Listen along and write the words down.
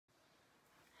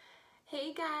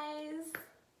Hey guys,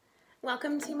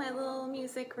 welcome to my little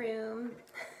music room.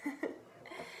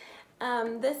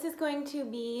 This is going to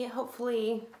be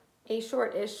hopefully a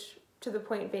short-ish to the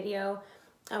point video.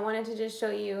 I wanted to just show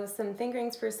you some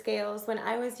fingerings for scales. When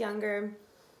I was younger,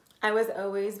 I was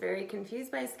always very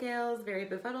confused by scales, very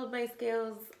befuddled by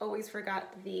scales, always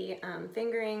forgot the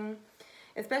fingering,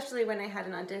 especially when I had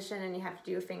an audition and you have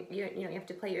to do you have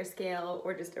to play your scale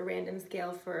or just a random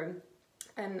scale for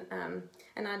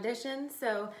an audition.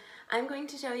 So I'm going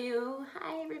to show you,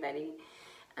 hi everybody.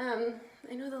 I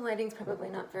know the lighting's probably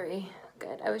not very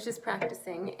good. I was just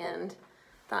practicing and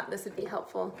thought this would be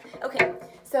helpful. Okay,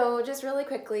 so just really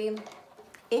quickly,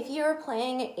 if you're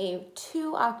playing a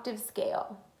 2-octave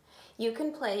scale, you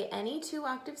can play any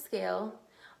 2-octave scale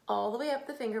all the way up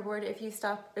the fingerboard if you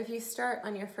start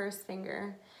on your first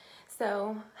finger.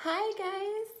 So, hi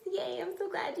guys, yay, I'm so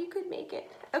glad you could make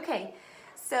it. Okay,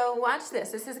 so watch this.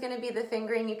 This is going to be the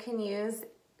fingering you can use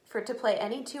to play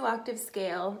any 2-octave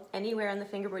scale anywhere on the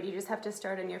fingerboard. You just have to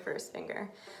start on your first finger.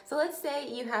 So let's say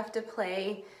you have to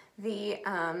play the,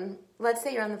 let's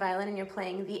say you're on the violin and you're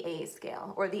playing the A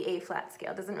scale or the A flat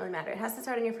scale. It doesn't really matter. It has to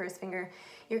start on your first finger.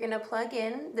 You're going to plug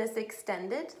in this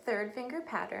extended 3rd finger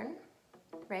pattern.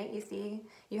 Right? You see,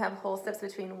 you have whole steps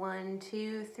between 1,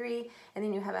 2, 3, and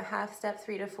then you have a half step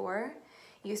 3 to 4.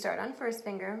 You start on first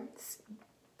finger,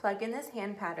 plug in this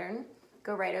hand pattern,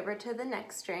 go right over to the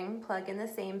next string, plug in the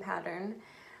same pattern.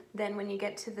 Then when you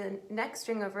get to the next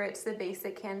string over, it's the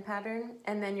basic hand pattern,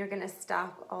 and then you're going to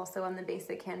stop also on the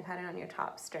basic hand pattern on your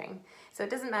top string. So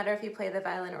it doesn't matter if you play the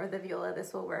violin or the viola,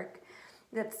 this will work.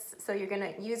 So you're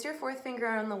going to use your 4th finger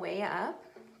on the way up,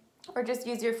 or just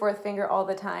use your 4th finger all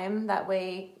the time. That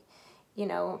way, you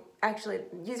know, actually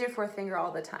use your 4th finger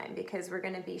all the time because we're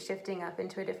going to be shifting up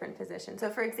into a different position. So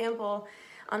for example,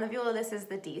 on the viola, this is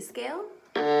the D scale.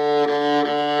 So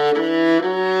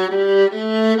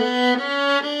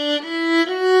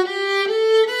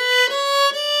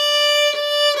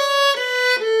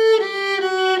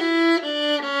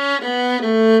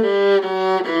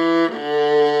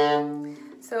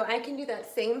I can do that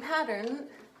same pattern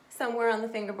somewhere on the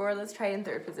fingerboard. Let's try in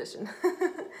 3rd position.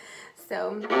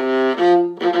 So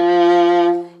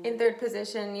in 3rd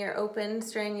position, your open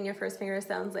string and your first finger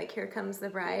sounds like Here Comes the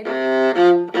Bride.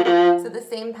 So the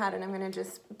same pattern, I'm going to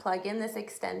just plug in this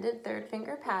extended 3rd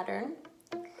finger pattern.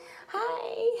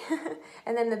 Hi!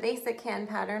 And then the basic hand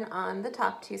pattern on the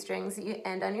top 2 strings. You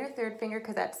end on your 3rd finger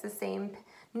because that's the same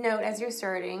note as you're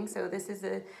starting. So this is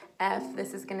a F,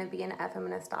 this is going to be an F. I'm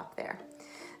going to stop there.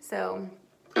 So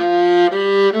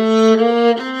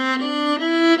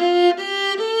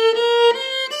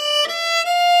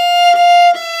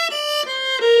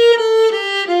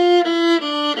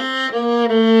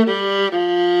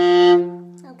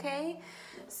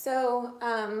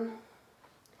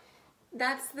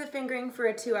that's the fingering for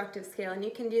a 2-octave scale, and you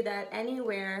can do that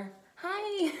anywhere.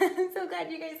 Hi, I'm so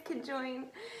glad you guys could join.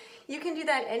 You can do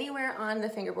that anywhere on the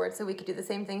fingerboard, so we could do the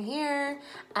same thing here.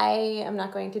 I am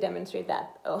not going to demonstrate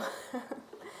that, though.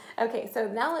 Okay, so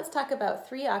now let's talk about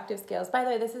 3-octave scales. By the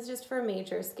way, this is just for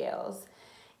major scales.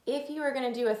 If you are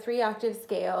going to do a 3-octave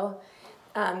scale,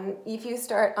 if you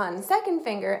start on 2nd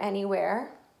finger anywhere,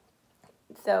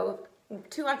 so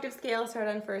 2-octave scale, start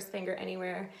on first finger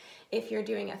anywhere. If you're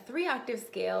doing a 3-octave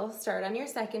scale, start on your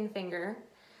 2nd finger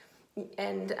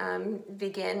and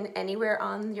begin anywhere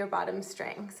on your bottom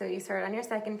string. So you start on your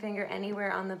 2nd finger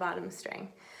anywhere on the bottom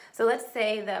string. So let's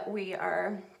say that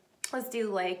let's do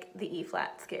like the E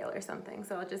flat scale or something.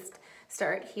 So I'll just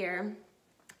start here.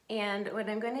 And what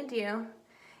I'm going to do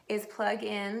is plug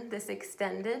in this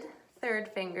extended 3rd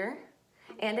finger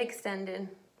and extended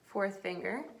 4th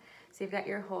finger. So you've got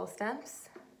your whole steps.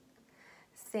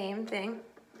 Same thing.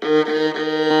 So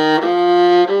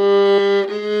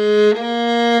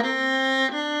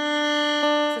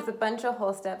it's a bunch of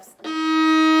whole steps.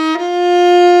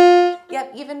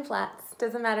 Yep, even flats.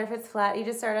 Doesn't matter if it's flat. You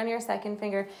just start on your 2nd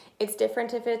finger. It's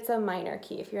different if it's a minor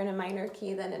key. If you're in a minor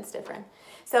key, then it's different.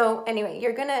 So anyway,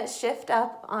 you're going to shift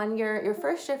up on your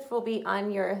first shift will be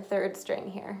on your 3rd string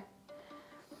here.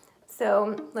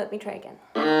 So let me try again.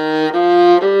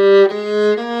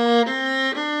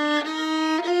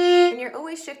 And you're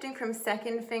always shifting from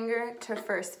 2nd finger to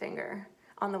 1st finger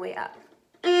on the way up.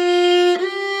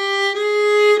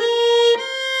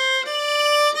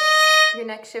 Your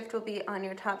next shift will be on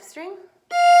your top string.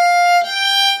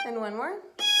 And one more.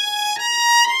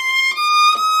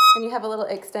 And you have a little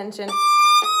extension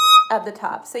at the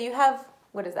top. So you have,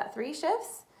 what is that, 3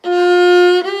 shifts?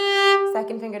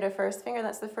 2nd finger to 1st finger,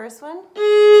 that's the first one.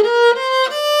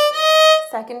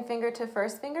 2nd finger to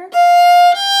 1st finger.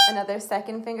 Another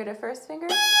 2nd finger to 1st finger.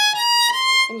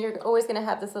 And you're always gonna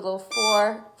have this little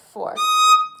 4, 4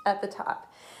 at the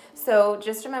top. So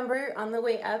just remember, on the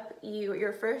way up,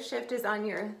 your first shift is on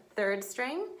your 3rd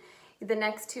string. The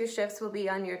next 2 shifts will be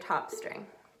on your top string.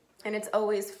 And it's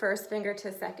always first finger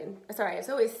to second, sorry, it's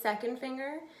always second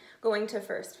finger going to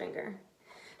first finger.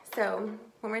 So,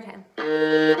 one more time.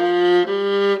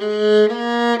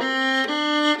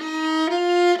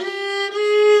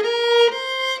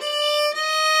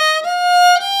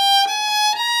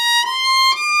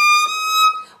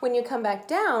 When you come back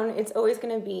down, it's always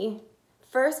gonna be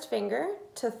first finger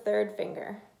to 3rd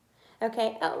finger.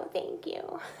 Okay, oh, thank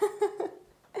you.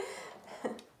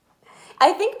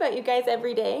 I think about you guys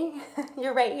every day.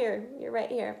 You're right here, you're right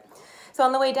here. So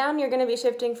on the way down, you're gonna be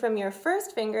shifting from your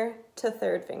first finger to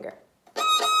 3rd finger.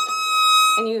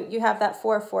 And you have that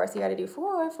 4, 4, so you gotta do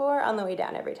 4, 4 on the way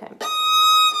down every time.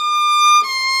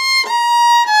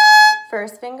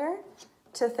 First finger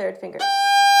to 3rd finger.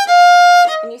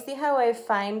 And you see how I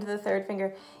find the 3rd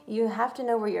finger? You have to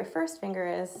know where your first finger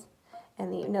is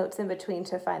and the notes in between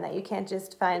to find that. You can't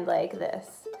just find like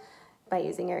this by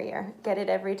using your ear. Get it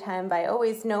every time by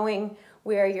always knowing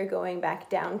where you're going back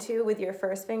down to with your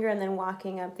first finger and then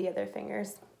walking up the other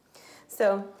fingers.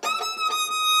 So,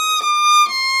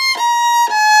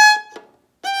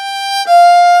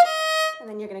 and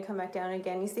then you're gonna come back down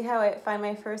again. You see how I find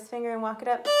my first finger and walk it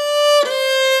up?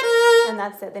 And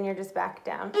that's it, then you're just back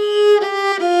down.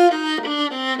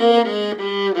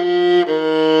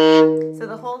 So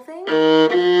the whole thing.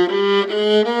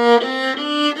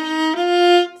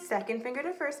 Second finger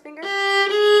to first finger.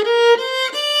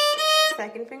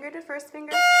 Second finger to first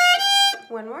finger.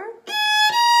 One more.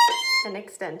 An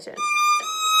extension.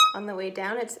 On the way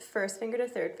down, it's first finger to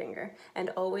 3rd finger.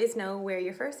 And always know where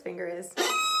your first finger is.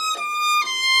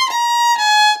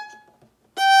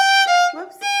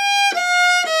 Whoops.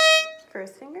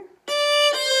 First finger.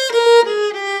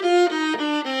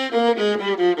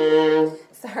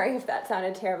 Sorry if that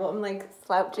sounded terrible. I'm like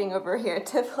slouching over here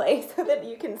to play so that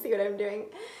you can see what I'm doing.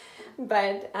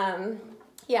 But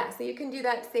yeah, so you can do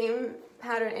that same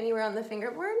pattern anywhere on the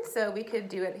fingerboard. So we could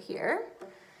do it here.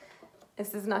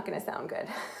 This is not gonna sound good,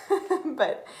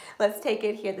 but let's take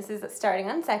it here. This is starting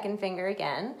on 2nd finger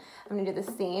again. I'm gonna do the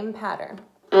same pattern.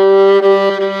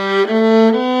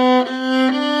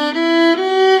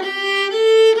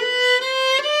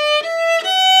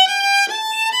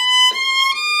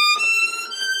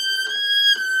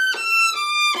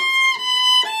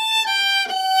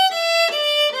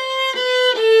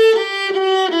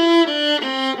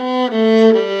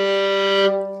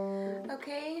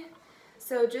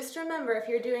 So just remember, if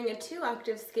you're doing a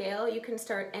 2-octave scale, you can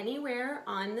start anywhere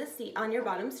on the C, on your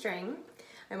bottom string.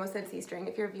 I almost said C string.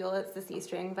 If you're viola, it's the C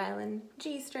string, violin,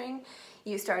 G string.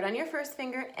 You start on your first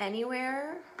finger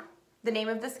anywhere. The name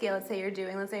of the scale, let's say you're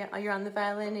doing, let's say you're on the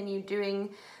violin and you're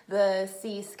doing the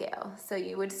C scale. So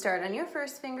you would start on your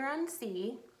first finger on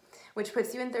C, which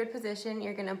puts you in 3rd position.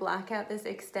 You're gonna block out this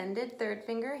extended 3rd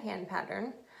finger hand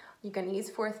pattern. You're gonna use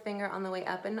 4th finger on the way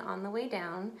up and on the way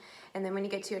down. And then when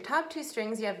you get to your top 2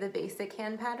 strings, you have the basic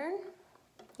hand pattern.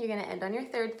 You're gonna end on your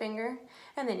 3rd finger,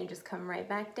 and then you just come right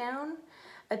back down.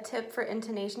 A tip for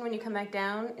intonation when you come back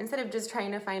down, instead of just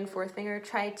trying to find 4th finger,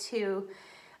 try to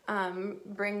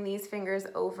bring these fingers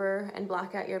over and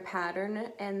block out your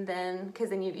pattern, and then, because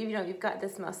then you've got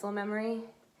this muscle memory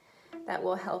that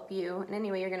will help you. And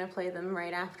anyway, you're gonna play them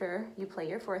right after you play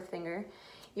your 4th finger.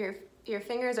 Your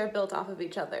fingers are built off of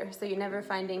each other, so you're never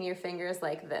finding your fingers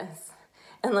like this.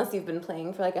 Unless you've been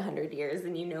playing for like 100 years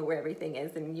and you know where everything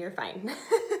is and you're fine.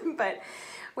 But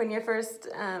when you're first,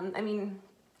 I mean,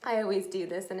 I always do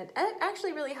this, and it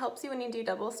actually really helps you when you do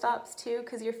double stops too,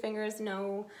 because your fingers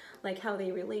know like how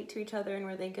they relate to each other and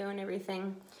where they go and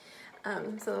everything.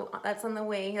 So that's on the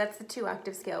way, that's the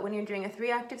 2-octave scale. When you're doing a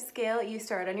 3-octave scale, you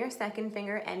start on your 2nd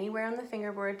finger anywhere on the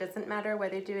fingerboard. Doesn't matter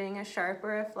whether you're doing a sharp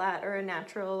or a flat or a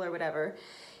natural or whatever.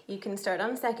 You can start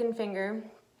on 2nd finger,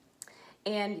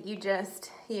 and you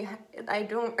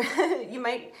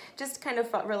might just kind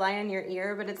of rely on your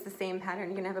ear, but it's the same pattern.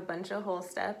 You're gonna have a bunch of whole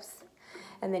steps.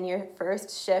 And then your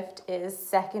first shift is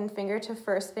 2nd finger to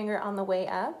 1st finger on the way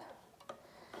up.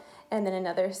 And then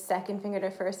another 2nd finger to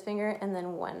 1st finger, and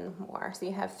then one more. So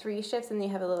you have 3 shifts, and you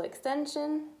have a little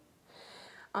extension.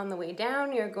 On the way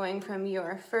down, you're going from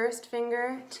your 1st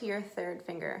finger to your 3rd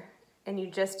finger, and you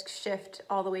just shift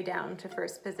all the way down to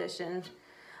 1st position,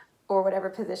 or whatever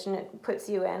position it puts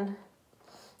you in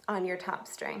on your top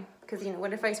string. Because, you know,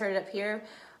 what if I started up here?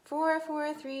 4,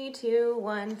 4, 3, 2,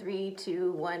 1, 3,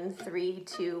 2, 1, 3,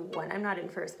 2, 1. I'm not in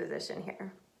 1st position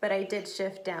here, but I did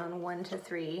shift down 1 to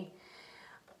 3,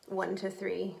 1 to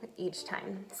 3 each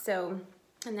time. So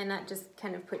And then that just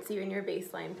kind of puts you in your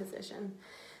baseline position.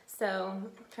 So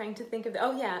trying to think of,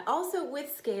 oh yeah, also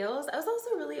with scales, I was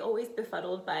also really always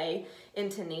befuddled by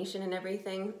intonation and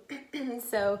everything.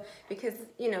 So, because,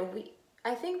 you know,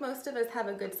 I think most of us have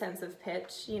a good sense of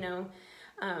pitch, you know,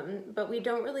 but we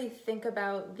don't really think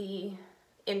about the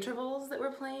intervals that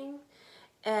we're playing.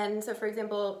 And so for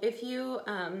example, if you,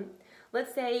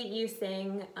 let's say you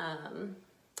sing,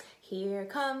 here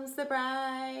comes the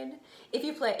bride. If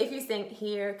you sing,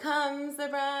 here comes the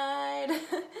bride,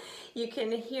 you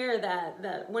can hear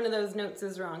that one of those notes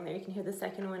is wrong there. You can hear the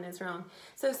second one is wrong.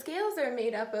 So scales are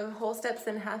made up of whole steps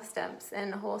and half steps.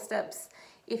 And whole steps,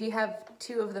 if you have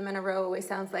two of them in a row, always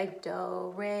sounds like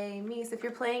do, re, mi. So if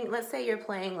you're playing, let's say you're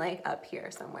playing like up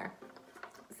here somewhere.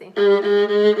 Let's see. Let's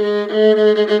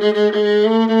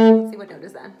see, what note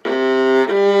is that?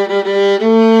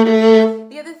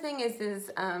 The other thing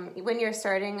is when you're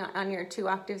starting on your 2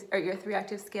 octaves or your 3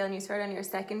 octave scale and you start on your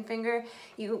second finger,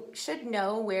 you should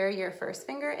know where your first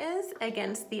finger is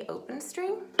against the open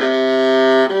string. So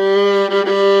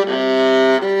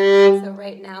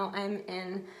right now I'm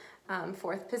in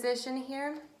 4th position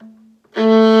here.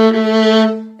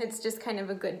 It's just kind of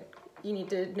a good, you need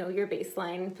to know your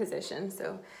baseline position.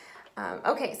 So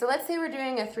okay, so let's say we're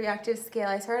doing a 3 octave scale.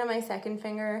 I start on my second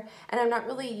finger and I'm not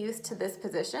really used to this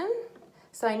position.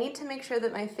 So I need to make sure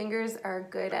that my fingers are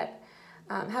good at,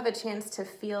 have a chance to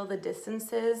feel the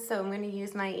distances. So I'm going to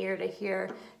use my ear to hear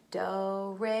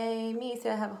do, re, mi. So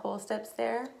I have whole steps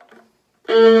there.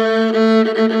 And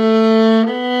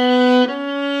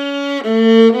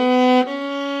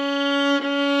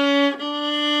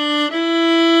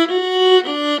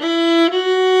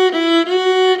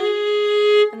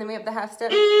then we have the half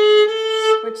step,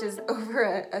 which is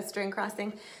over a string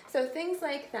crossing. So things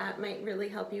like that might really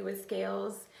help you with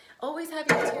scales. Always have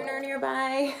your tuner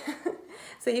nearby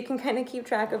so you can kind of keep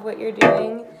track of what you're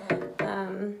doing.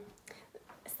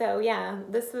 So yeah,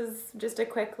 this was just a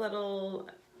quick little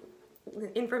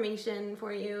information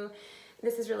for you.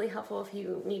 This is really helpful if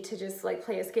you need to just like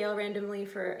play a scale randomly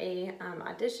for a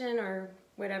audition or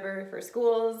whatever for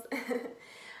schools.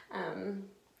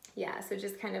 Yeah, so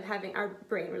just kind of having, our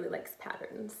brain really likes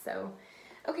patterns. So,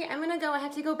 okay, I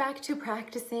have to go back to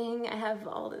practicing. I have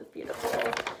all this beautiful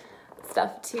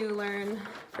stuff to learn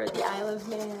for the Isle of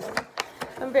Man.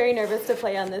 I'm very nervous to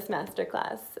play on this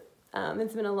masterclass.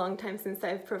 It's been a long time since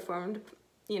I've performed,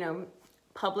 you know,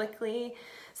 publicly.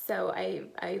 So I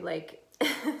like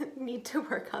need to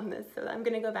work on this. So I'm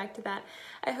gonna go back to that.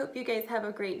 I hope you guys have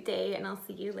a great day and I'll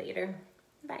see you later.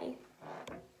 Bye.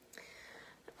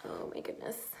 Oh my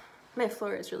goodness. My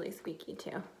floor is really squeaky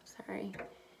too, sorry.